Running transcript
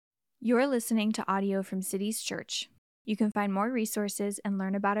You're listening to audio from Cities Church. You can find more resources and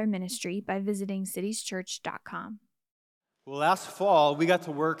learn about our ministry by visiting citieschurch.com. Well, last fall, we got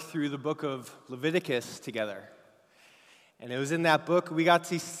to work through the book of Leviticus together. And it was in that book we got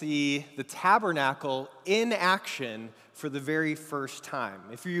to see the tabernacle in action for the very first time.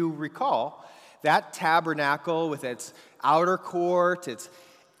 If you recall, that tabernacle with its outer court, its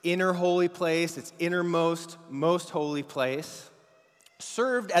inner holy place, its innermost, most holy place,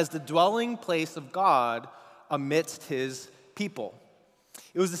 served as the dwelling place of God amidst his people.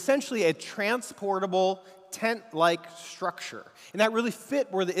 It was essentially a transportable, tent-like structure. And that really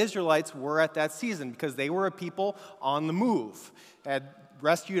fit where the Israelites were at that season because they were a people on the move. They had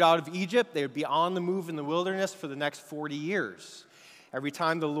rescued out of Egypt. They would be on the move in the wilderness for the next 40 years. Every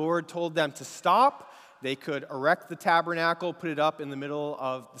time the Lord told them to stop, they could erect the tabernacle, put it up in the middle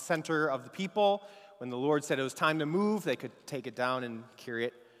of the center of the people. When the Lord said it was time to move, they could take it down and carry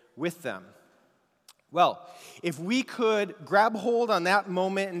it with them. Well, if we could grab hold on that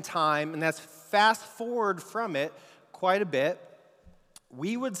moment in time, and that's fast forward from it quite a bit,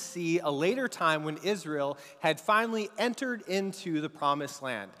 we would see a later time when Israel had finally entered into the promised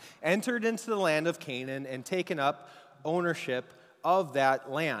land, entered into the land of Canaan, and taken up ownership of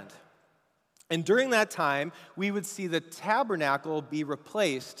that land. And during that time, we would see the tabernacle be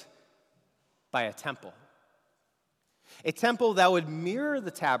replaced by a temple. A temple that would mirror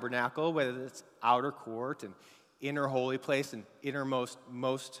the tabernacle, whether it's outer court and inner holy place and innermost,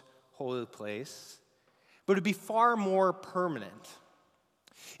 most holy place, but it would be far more permanent.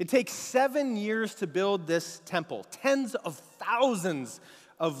 It takes 7 years to build this temple, tens of thousands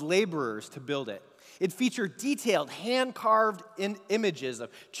of laborers to build it. It featured detailed, hand-carved images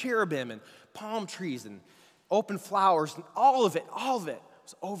of cherubim and palm trees and open flowers, and all of it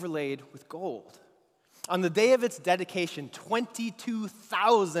was overlaid with gold. On the day of its dedication,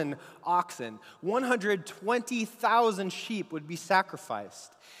 22,000 oxen, 120,000 sheep would be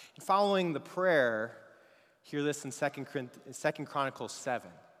sacrificed. And following the prayer, hear this in 2 Chronicles 7.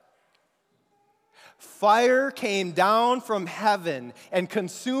 Fire came down from heaven and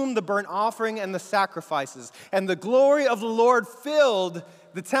consumed the burnt offering and the sacrifices, and the glory of the Lord filled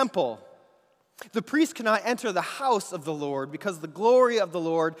the temple. The priest could not enter the house of the Lord because the glory of the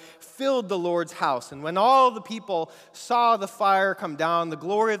Lord filled the Lord's house. And when all the people saw the fire come down, the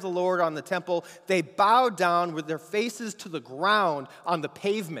glory of the Lord on the temple, they bowed down with their faces to the ground on the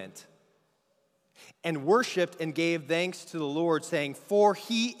pavement and worshiped and gave thanks to the Lord, saying, "For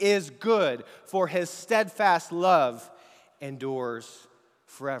he is good, for his steadfast love endures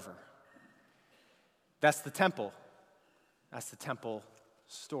forever." That's the temple. That's the temple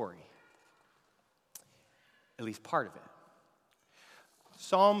story. At least part of it.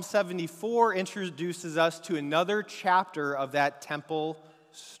 Psalm 74 introduces us to another chapter of that temple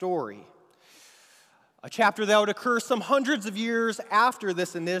story. A chapter that would occur some hundreds of years after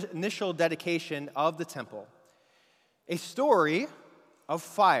this initial dedication of the temple. A story of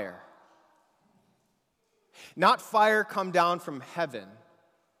fire. Not fire come down from heaven,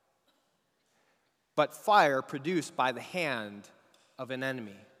 but fire produced by the hand of an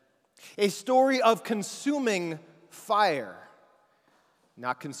enemy. A story of consuming fire.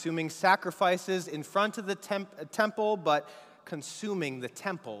 Not consuming sacrifices in front of the temple, but consuming the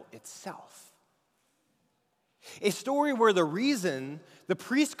temple itself. A story where the reason the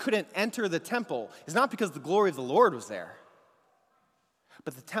priest couldn't enter the temple is not because the glory of the Lord was there,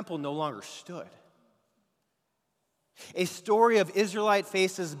 but the temple no longer stood. A story of Israelite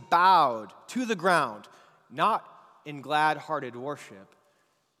faces bowed to the ground, not in glad-hearted worship,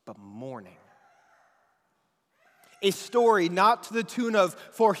 but mourning. A story not to the tune of,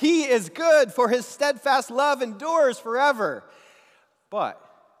 "For he is good, for his steadfast love endures forever," but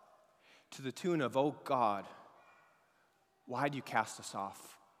to the tune of, "Oh God, why do you cast us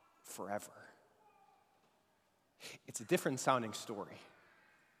off forever?" It's a different sounding story,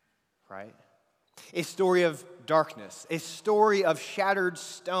 right? A story of darkness, a story of shattered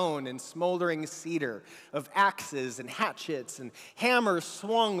stone and smoldering cedar, of axes and hatchets and hammers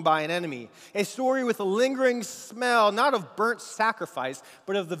swung by an enemy. A story with a lingering smell, not of burnt sacrifice,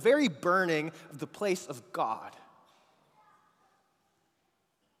 but of the very burning of the place of God.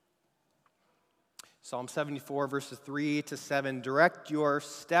 Psalm 74, verses 3 to 7, direct your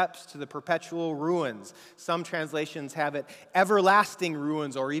steps to the perpetual ruins. Some translations have it everlasting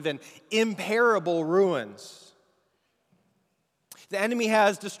ruins or even imperishable ruins. The enemy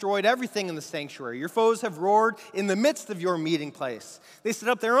has destroyed everything in the sanctuary. Your foes have roared in the midst of your meeting place. They set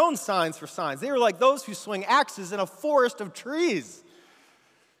up their own signs for signs. They were like those who swing axes in a forest of trees.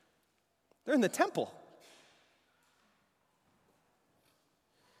 They're in the temple.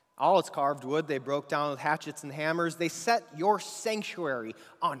 All its carved wood they broke down with hatchets and hammers. They set your sanctuary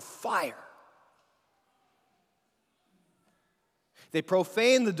on fire. They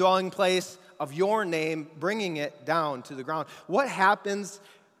profaned the dwelling place of your name, bringing it down to the ground. What happens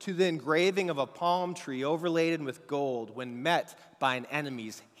to the engraving of a palm tree overlaid with gold when met by an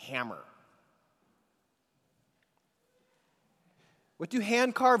enemy's hammer? What do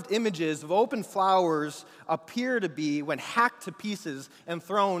hand-carved images of open flowers appear to be when hacked to pieces and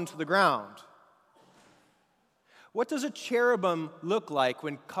thrown to the ground? What does a cherubim look like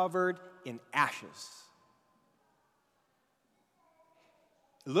when covered in ashes?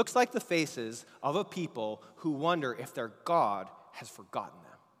 It looks like the faces of a people who wonder if their God has forgotten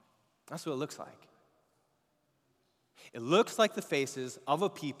them. That's what it looks like. It looks like the faces of a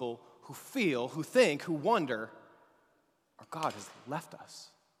people who feel, who think, who wonder, our God has left us.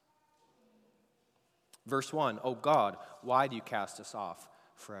 Verse 1, oh God, why do you cast us off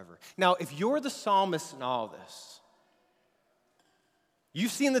forever? Now, if you're the psalmist in all this,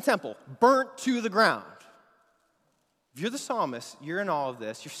 you've seen the temple burnt to the ground. If you're the psalmist, you're in all of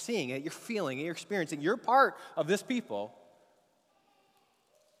this, you're seeing it, you're feeling it, you're experiencing it, you're part of this people,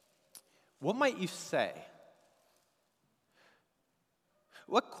 what might you say?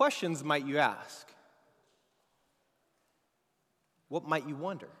 What questions might you ask? What might you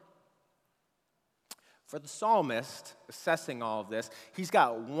wonder? For the psalmist, assessing all of this, he's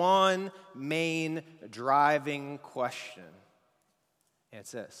got one main driving question. And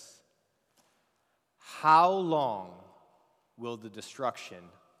it's this: how long will the destruction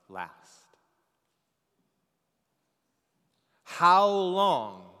last? How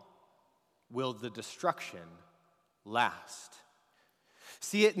long will the destruction last?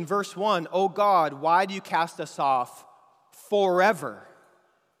 See it in verse 1. Oh God, why do you cast us off forever?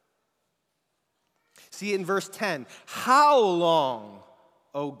 See it in verse 10. How long,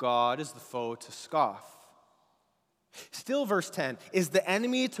 O God, is the foe to scoff? Still verse 10. Is the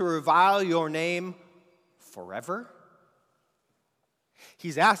enemy to revile your name forever?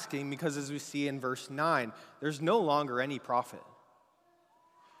 He's asking because, as we see in verse 9, there's no longer any prophet.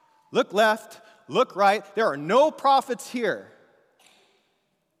 Look left, look right. There are no prophets here.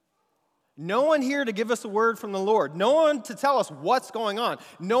 No one here to give us a word from the Lord. No one to tell us what's going on.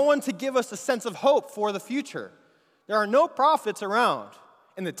 No one to give us a sense of hope for the future. There are no prophets around,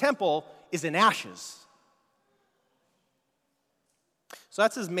 and the temple is in ashes. So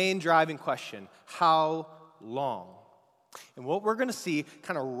that's his main driving question: how long? And what we're going to see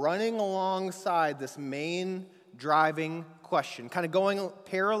kind of running alongside this main driving question, kind of going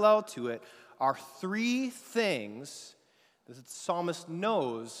parallel to it, are three things that the psalmist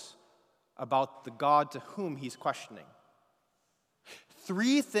knows about the God to whom he's questioning.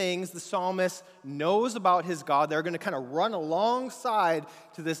 Three things the psalmist knows about his God that are going to kind of run alongside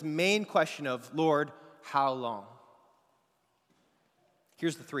to this main question of, Lord, how long?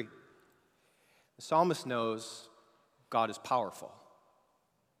 Here's the three. The psalmist knows God is powerful.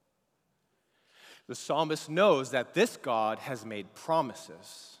 The psalmist knows that this God has made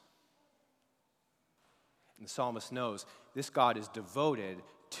promises. And the psalmist knows this God is devoted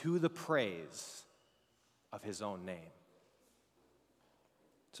to the praise of his own name.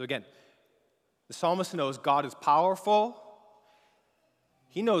 So again, the psalmist knows God is powerful.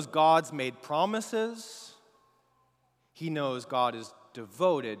 He knows God's made promises. He knows God is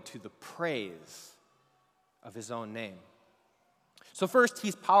devoted to the praise of his own name. So first,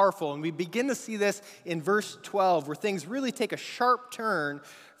 he's powerful, and we begin to see this in verse 12, where things really take a sharp turn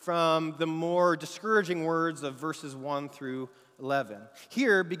from the more discouraging words of verses 1 through 11.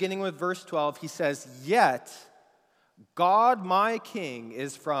 Here, beginning with verse 12, he says, "Yet God my King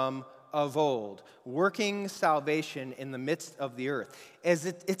is from of old, working salvation in the midst of the earth."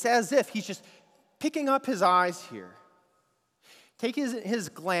 It's as if he's just picking up his eyes here. Take his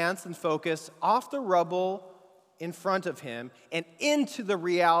glance and focus off the rubble in front of him and into the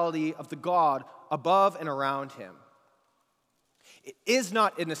reality of the God above and around him. It is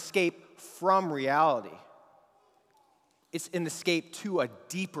not an escape from reality. It's an escape to a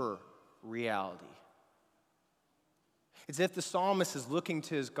deeper reality. It's as if the psalmist is looking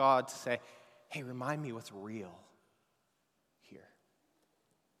to his God to say, hey, remind me what's real here.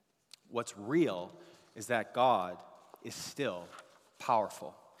 What's real is that God is still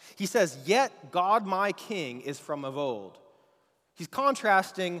powerful. He says, yet God my King is from of old. He's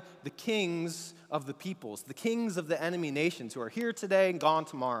contrasting the kings of the peoples, the kings of the enemy nations who are here today and gone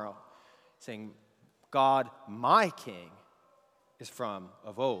tomorrow, saying, God my King is from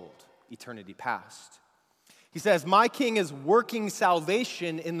of old, eternity past. He says, my King is working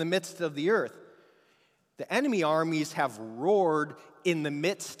salvation in the midst of the earth. The enemy armies have roared in the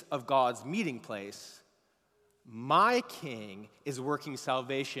midst of God's meeting place. My king is working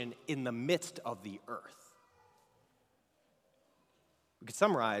salvation in the midst of the earth. We could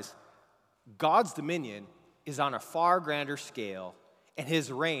summarize, God's dominion is on a far grander scale, and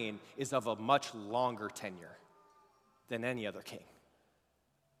his reign is of a much longer tenure than any other king.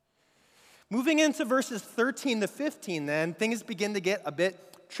 Moving into verses 13 to 15, then, things begin to get a bit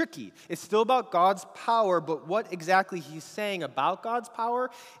tricky. It's still about God's power, but what exactly he's saying about God's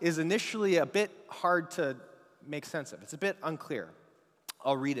power is initially a bit hard to make sense of. It's a bit unclear.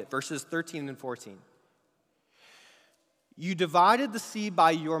 I'll read it, verses 13 and 14. You divided the sea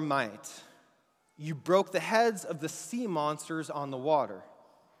by your might. You broke the heads of the sea monsters on the water.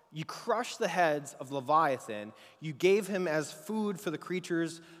 You crushed the heads of Leviathan. You gave him as food for the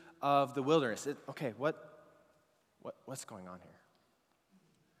creatures of the wilderness. What's going on here?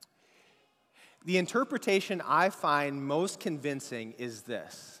 The interpretation I find most convincing is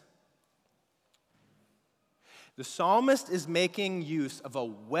this. The psalmist is making use of a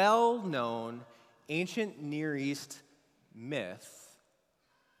well-known ancient Near East myth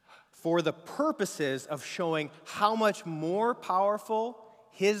for the purposes of showing how much more powerful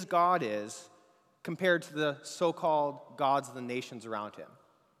his God is compared to the so-called gods of the nations around him.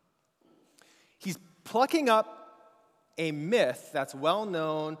 He's plucking up a myth that's well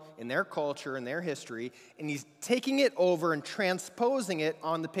known in their culture and their history, and he's taking it over and transposing it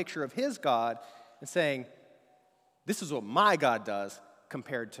on the picture of his God and saying, this is what my God does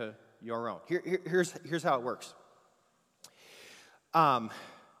compared to your own. Here's how it works.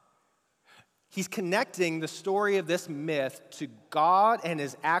 He's connecting the story of this myth to God and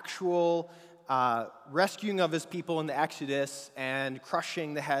his actual rescuing of his people in the Exodus and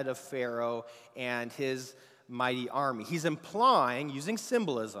crushing the head of Pharaoh and his mighty army. He's implying, using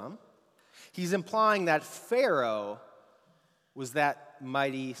symbolism, he's implying that Pharaoh was that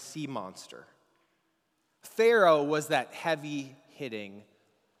mighty sea monster. Pharaoh was that heavy-hitting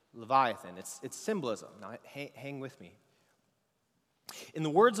Leviathan. It's symbolism. Now, hang with me. In the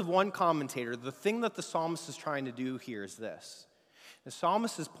words of one commentator, the thing that the psalmist is trying to do here is this. The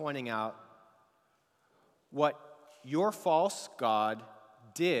psalmist is pointing out what your false god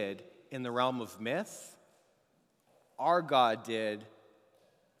did in the realm of myth, our God did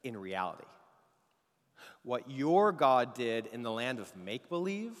in reality. What your God did in the land of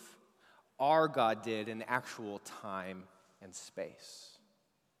make-believe, our God did in actual time and space.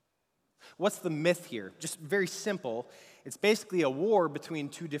 What's the myth here? Just very simple. It's basically a war between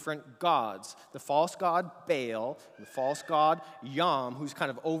two different gods. The false god Baal and the false god Yam, who's kind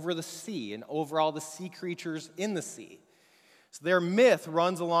of over the sea and over all the sea creatures in the sea. So their myth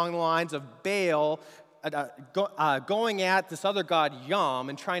runs along the lines of Baal going at this other god Yam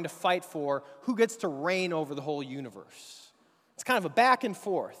and trying to fight for who gets to reign over the whole universe. It's kind of a back and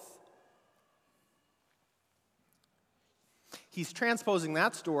forth. He's transposing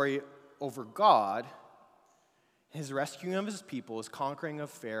that story over God, his rescuing of his people, his conquering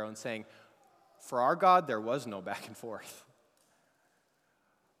of Pharaoh, and saying, for our God, there was no back and forth.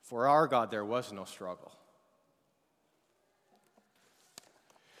 For our God, there was no struggle.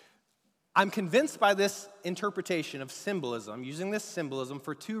 I'm convinced by this interpretation of symbolism, using this symbolism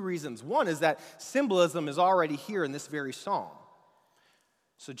for two reasons. One is that symbolism is already here in this very psalm.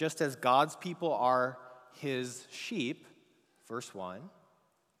 So just as God's people are his sheep, verse 1,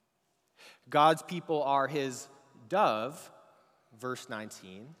 God's people are his dove, verse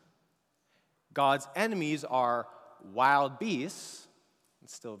 19. God's enemies are wild beasts,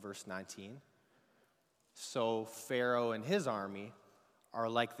 it's still verse 19. So Pharaoh and his army are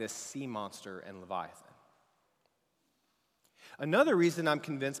like this sea monster and Leviathan. Another reason I'm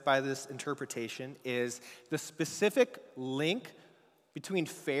convinced by this interpretation is the specific link between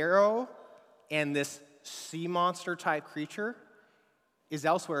Pharaoh and this sea monster type creature is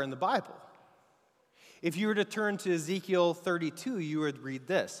elsewhere in the Bible. If you were to turn to Ezekiel 32, you would read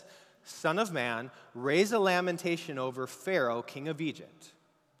this: Son of man, raise a lamentation over Pharaoh, king of Egypt.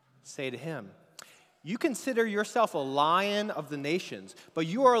 Say to him, you consider yourself a lion of the nations, but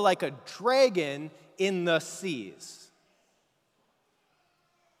you are like a dragon in the seas.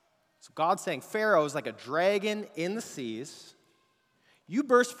 So God's saying Pharaoh is like a dragon in the seas. You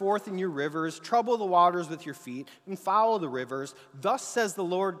burst forth in your rivers, trouble the waters with your feet, and foul the rivers. Thus says the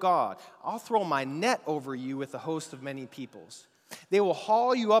Lord God, I'll throw my net over you with a host of many peoples. They will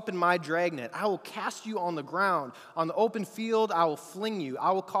haul you up in my dragnet. I will cast you on the ground. On the open field, I will fling you.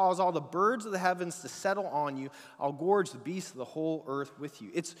 I will cause all the birds of the heavens to settle on you. I'll gorge the beasts of the whole earth with you.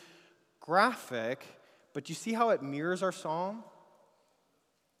 It's graphic, but you see how it mirrors our psalm?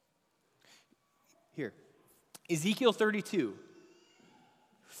 Here, Ezekiel 32,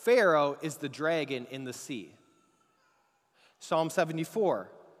 Pharaoh is the dragon in the sea. Psalm 74,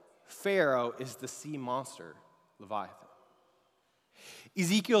 Pharaoh is the sea monster, Leviathan.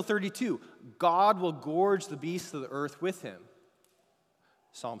 Ezekiel 32, God will gorge the beasts of the earth with him.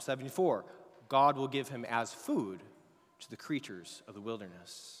 Psalm 74, God will give him as food to the creatures of the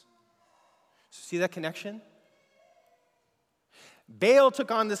wilderness. So see that connection? Baal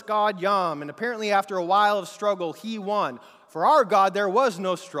took on this god Yam, and apparently after a while of struggle, he won. For our God, there was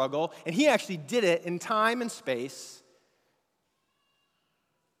no struggle, and he actually did it in time and space.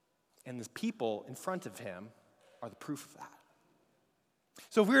 And the people in front of him are the proof of that.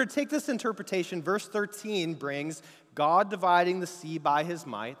 So if we were to take this interpretation, verse 13 brings God dividing the sea by his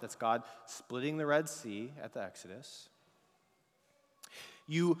might. That's God splitting the Red Sea at the Exodus.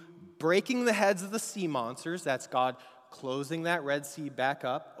 You breaking the heads of the sea monsters. That's God closing that Red Sea back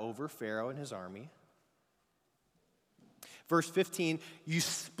up over Pharaoh and his army. Verse 15, you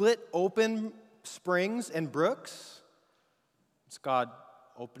split open springs and brooks. It's God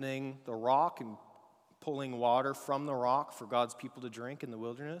opening the rock and pulling water from the rock for God's people to drink in the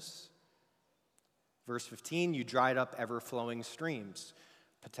wilderness. Verse 15, you dried up ever-flowing streams,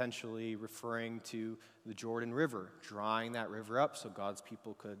 potentially referring to the Jordan River, drying that river up so God's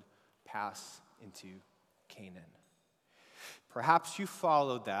people could pass into Canaan. Perhaps you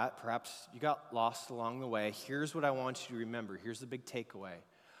followed that. Perhaps you got lost along the way. Here's what I want you to remember. Here's the big takeaway.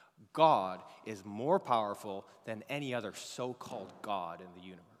 God is more powerful than any other so-called God in the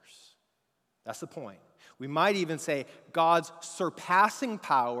universe. That's the point. We might even say God's surpassing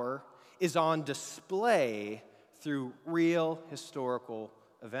power is on display through real historical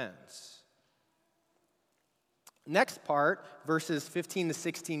events. Next part, verses 15 to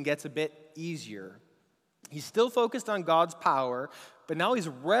 16, gets a bit easier. He's still focused on God's power, but now he's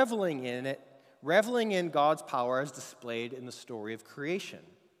reveling in it, reveling in God's power as displayed in the story of creation.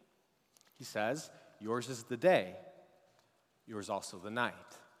 He says, yours is the day, yours also the night.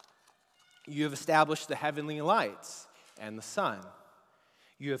 You have established the heavenly lights and the sun.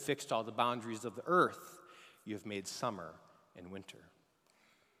 You have fixed all the boundaries of the earth. You have made summer and winter.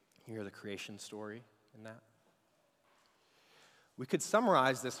 You hear the creation story in that? We could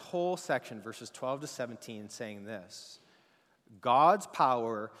summarize this whole section, verses 12 to 17, saying this. God's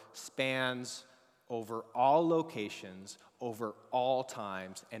power spans over all locations, over all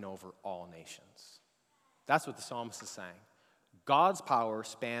times, and over all nations. That's what the psalmist is saying. God's power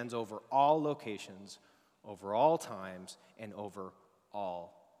spans over all locations, over all times, and over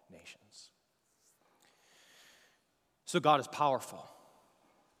all nations. So God is powerful.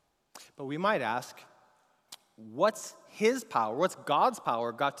 But we might ask, what's his power, what's God's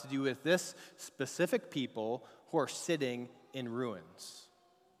power got to do with this specific people who are sitting in ruins?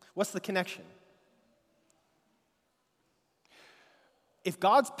 What's the connection? If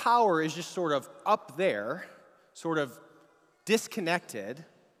God's power is just sort of up there, sort of disconnected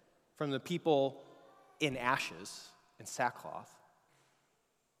from the people in ashes and sackcloth,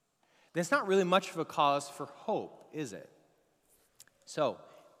 then it's not really much of a cause for hope, is it? So,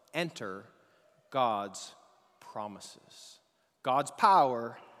 enter God's promises. God's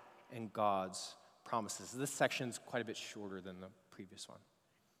power and God's promises. This section is quite a bit shorter than the previous one.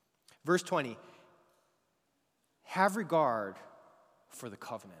 Verse 20, have regard for the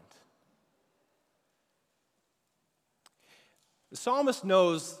covenant. The psalmist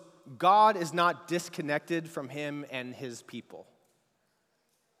knows God is not disconnected from him and his people,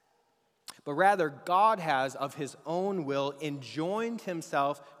 but rather God has, of his own will, enjoined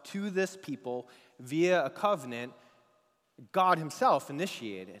himself to this people via a covenant God himself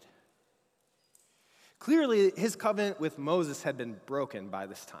initiated. Clearly, his covenant with Moses had been broken by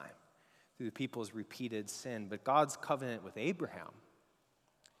this time through the people's repeated sin, but God's covenant with Abraham,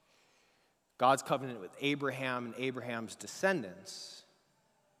 God's covenant with Abraham and Abraham's descendants,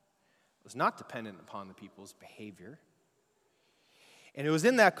 was not dependent upon the people's behavior. And it was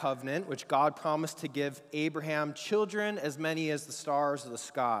in that covenant which God promised to give Abraham children as many as the stars of the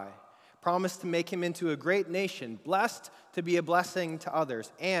sky, promised to make him into a great nation, blessed to be a blessing to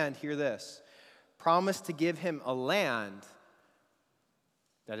others, and, hear this, promised to give him a land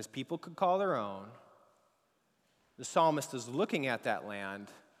that his people could call their own. The psalmist is looking at that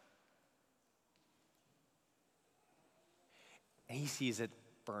land, and he sees it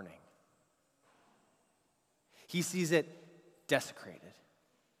burning. He sees it desecrated.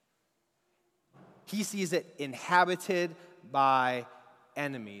 He sees it inhabited by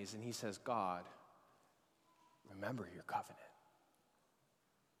enemies, and he says, God, remember your covenant.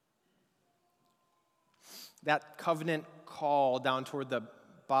 That covenant call down toward the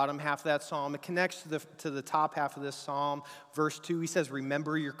bottom half of that psalm. It connects to the top half of this psalm. Verse 2, he says,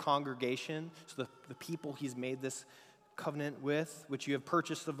 remember your congregation. So the people he's made this covenant with, which you have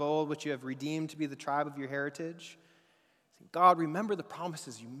purchased of old, which you have redeemed to be the tribe of your heritage. God, remember the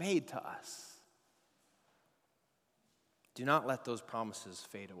promises you made to us. Do not let those promises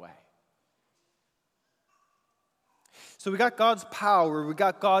fade away. So we got God's power, we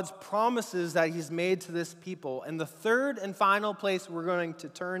got God's promises that he's made to this people. And the third and final place we're going to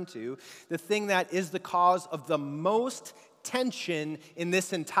turn to, the thing that is the cause of the most tension in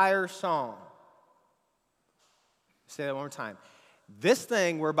this entire psalm. Say that one more time. This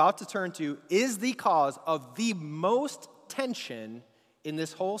thing we're about to turn to is the cause of the most tension in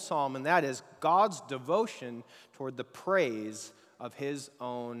this whole psalm, and that is God's devotion toward the praise of his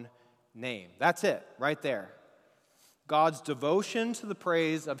own name. That's it, right there. God's devotion to the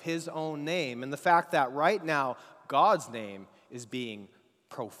praise of his own name, and the fact that right now God's name is being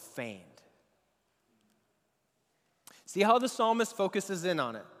profaned. See how the psalmist focuses in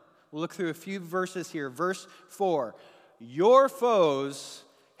on it. We'll look through a few verses here. Verse 4, your foes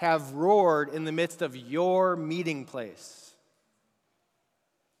have roared in the midst of your meeting place.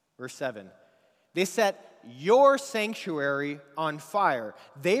 Verse 7, they set your sanctuary on fire.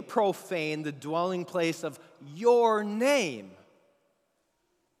 They profane the dwelling place of your name,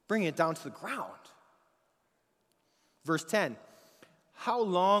 bringing it down to the ground. Verse 10, how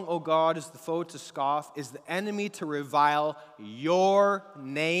long, O God, is the foe to scoff? Is the enemy to revile your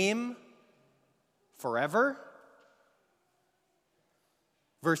name forever?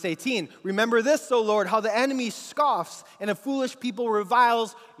 Verse 18, remember this, O Lord, how the enemy scoffs and a foolish people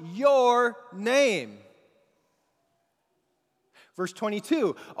reviles your name. Verse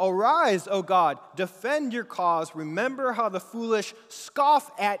 22, arise, O God, defend your cause. Remember how the foolish scoff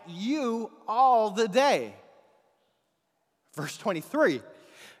at you all the day. Verse 23,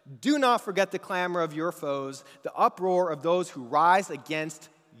 do not forget the clamor of your foes, the uproar of those who rise against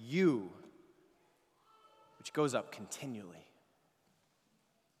you, which goes up continually.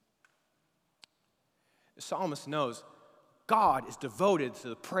 The psalmist knows God is devoted to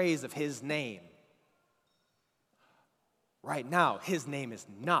the praise of his name. Right now, his name is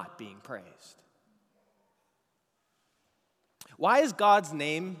not being praised. Why is God's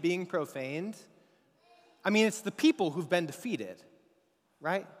name being profaned? I mean, it's the people who've been defeated,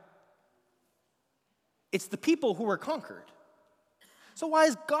 right? It's the people who were conquered. So why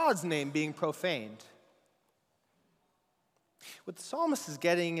is God's name being profaned? What the psalmist is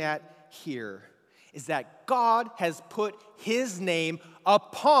getting at here is that God has put his name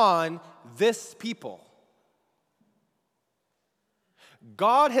upon this people.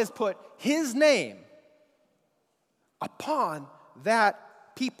 God has put his name upon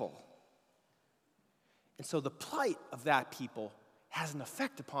that people. And so the plight of that people has an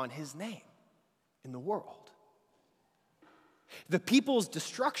effect upon his name in the world. The people's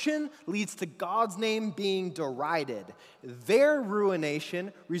destruction leads to God's name being derided. Their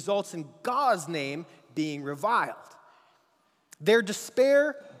ruination results in God's name being reviled. Their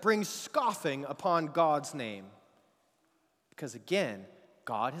despair brings scoffing upon God's name. Because again,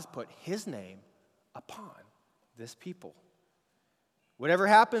 God has put his name upon this people. Whatever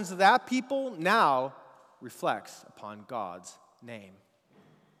happens to that people now reflects upon God's name.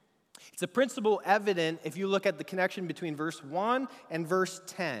 It's a principle evident if you look at the connection between verse 1 and verse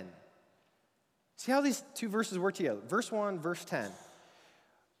 10. See how these two verses work together. Verse 1, verse 10.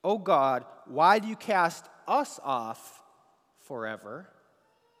 O God, why do you cast us off forever?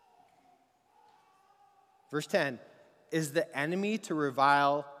 Verse 10, is the enemy to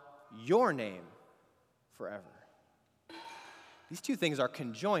revile your name forever? These two things are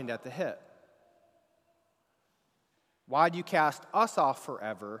conjoined at the hip. Why do you cast us off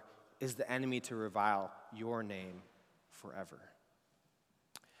forever? Is the enemy to revile your name forever?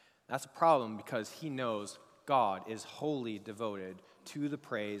 That's a problem because he knows God is wholly devoted to the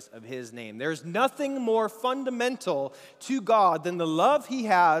praise of his name. There's nothing more fundamental to God than the love he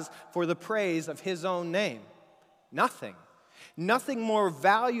has for the praise of his own name. Nothing. Nothing more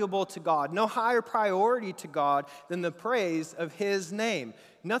valuable to God, no higher priority to God than the praise of his name.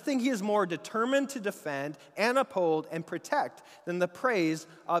 Nothing he is more determined to defend and uphold and protect than the praise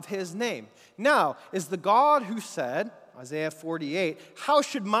of his name. Now, is the God who said, Isaiah 48, how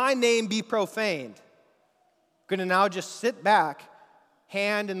should my name be profaned? Going to now just sit back,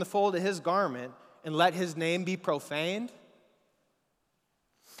 hand in the fold of his garment, and let his name be profaned?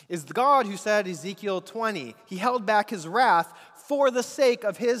 Is the God who said, Ezekiel 20, he held back his wrath for the sake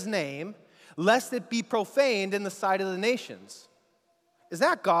of his name, lest it be profaned in the sight of the nations? Is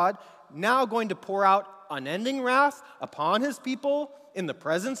that God now going to pour out unending wrath upon his people in the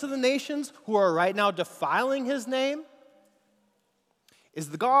presence of the nations who are right now defiling his name is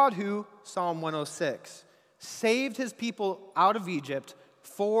the God who, Psalm 106, saved his people out of Egypt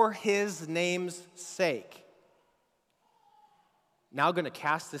for his name's sake. Now going to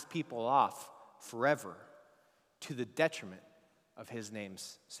cast this people off forever to the detriment of his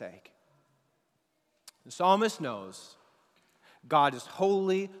name's sake. The psalmist knows God is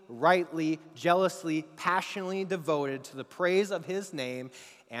holy, rightly, jealously, passionately devoted to the praise of his name,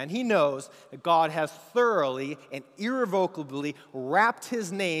 and he knows that God has thoroughly and irrevocably wrapped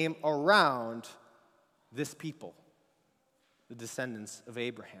his name around this people, the descendants of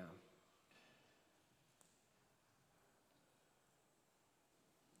Abraham.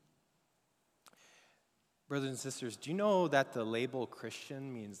 Brothers and sisters, do you know that the label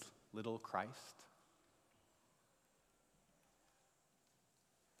Christian means little Christ?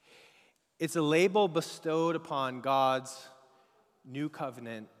 It's a label bestowed upon God's new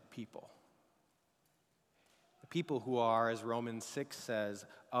covenant people. The people who are, as Romans 6 says,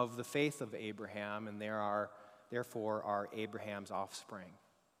 of the faith of Abraham, and therefore are Abraham's offspring.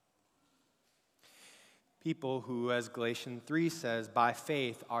 People who, as Galatians 3 says, by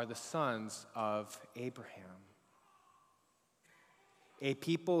faith are the sons of Abraham. A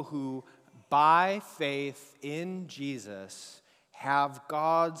people who, by faith in Jesus, have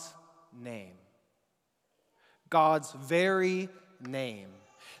God's name. God's very name.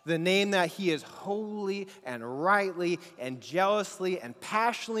 The name that he is wholly and rightly and jealously and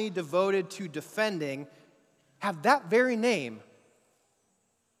passionately devoted to defending, have that very name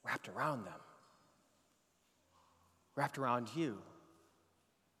wrapped around them. Wrapped around you.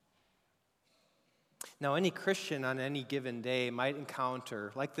 Now, any Christian on any given day might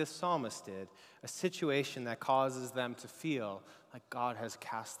encounter, like this psalmist did, a situation that causes them to feel like God has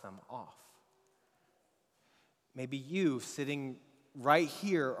cast them off. Maybe you, sitting right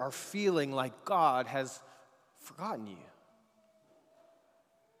here, are feeling like God has forgotten you.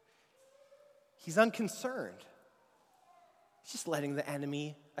 He's unconcerned. He's just letting the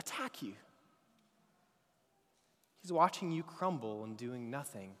enemy attack you. He's watching you crumble and doing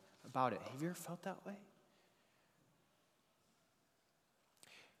nothing about it. Have you ever felt that way?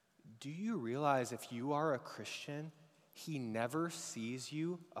 Do you realize if you are a Christian, he never sees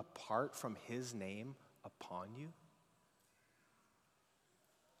you apart from his name upon you?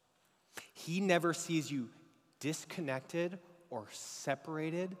 He never sees you disconnected or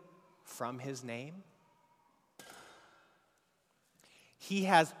separated from his name. He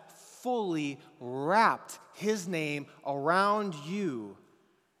has fully wrapped his name around you,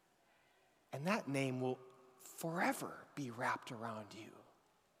 and that name will forever be wrapped around you.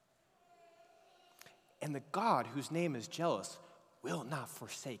 And the God whose name is jealous will not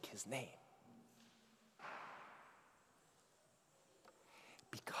forsake his name.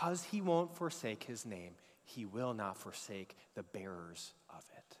 Because he won't forsake his name, he will not forsake the bearers of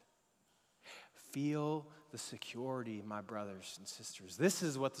it. Feel the security, my brothers and sisters. This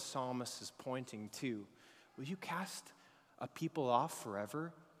is what the psalmist is pointing to. Will you cast a people off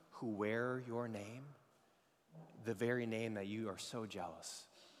forever who wear your name, the very name that you are so jealous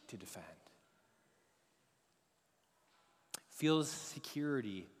to defend? Feel the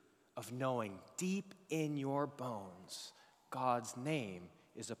security of knowing deep in your bones God's name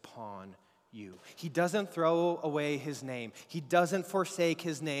is upon you. He doesn't throw away his name. He doesn't forsake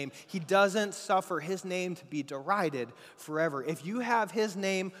his name. He doesn't suffer his name to be derided forever. If you have his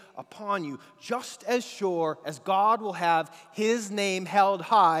name upon you, just as sure as God will have his name held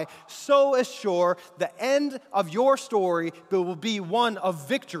high, so as sure the end of your story will be one of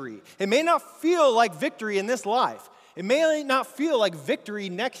victory. It may not feel like victory in this life. It may not feel like victory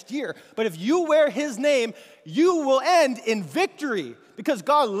next year, but if you wear his name, you will end in victory because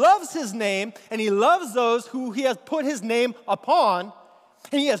God loves his name and he loves those who he has put his name upon,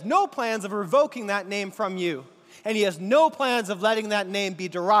 and he has no plans of revoking that name from you, and he has no plans of letting that name be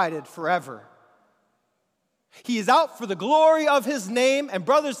derided forever. He is out for the glory of his name, and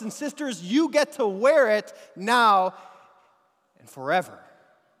brothers and sisters, you get to wear it now and forever.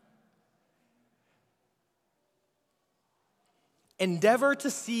 Endeavor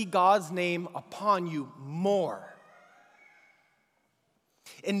to see God's name upon you more.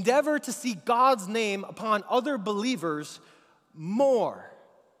 Endeavor to see God's name upon other believers more.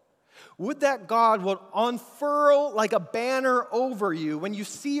 Would that God would unfurl like a banner over you when you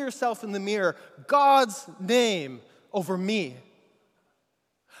see yourself in the mirror, God's name over me.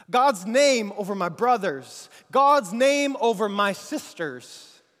 God's name over my brothers. God's name over my sisters.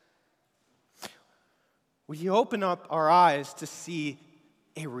 Would you open up our eyes to see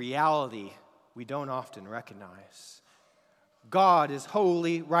a reality we don't often recognize? God is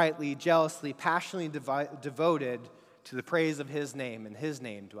wholly, rightly, jealously, passionately devoted to the praise of his name, and his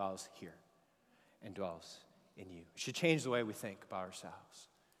name dwells here and dwells in you. It should change the way we think about ourselves.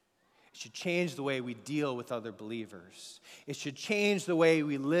 It should change the way we deal with other believers. It should change the way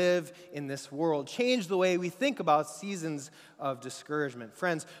we live in this world, change the way we think about seasons of discouragement.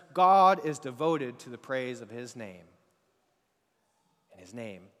 Friends, God is devoted to the praise of his name. And his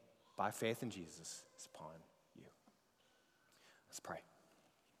name, by faith in Jesus, is upon you. Let's pray.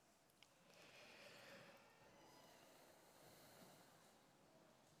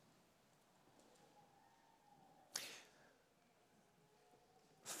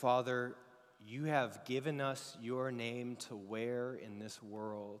 Father, you have given us your name to wear in this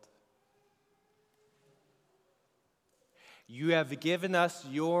world. You have given us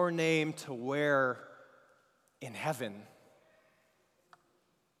your name to wear in heaven.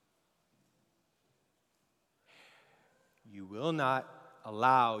 You will not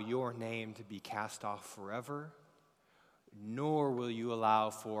allow your name to be cast off forever, nor will you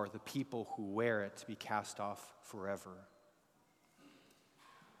allow for the people who wear it to be cast off forever.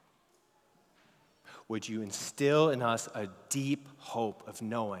 Would you instill in us a deep hope of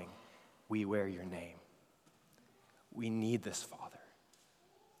knowing we wear your name? We need this, Father.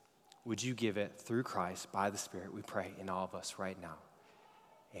 Would you give it through Christ, by the Spirit, we pray in all of us right now.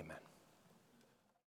 Amen.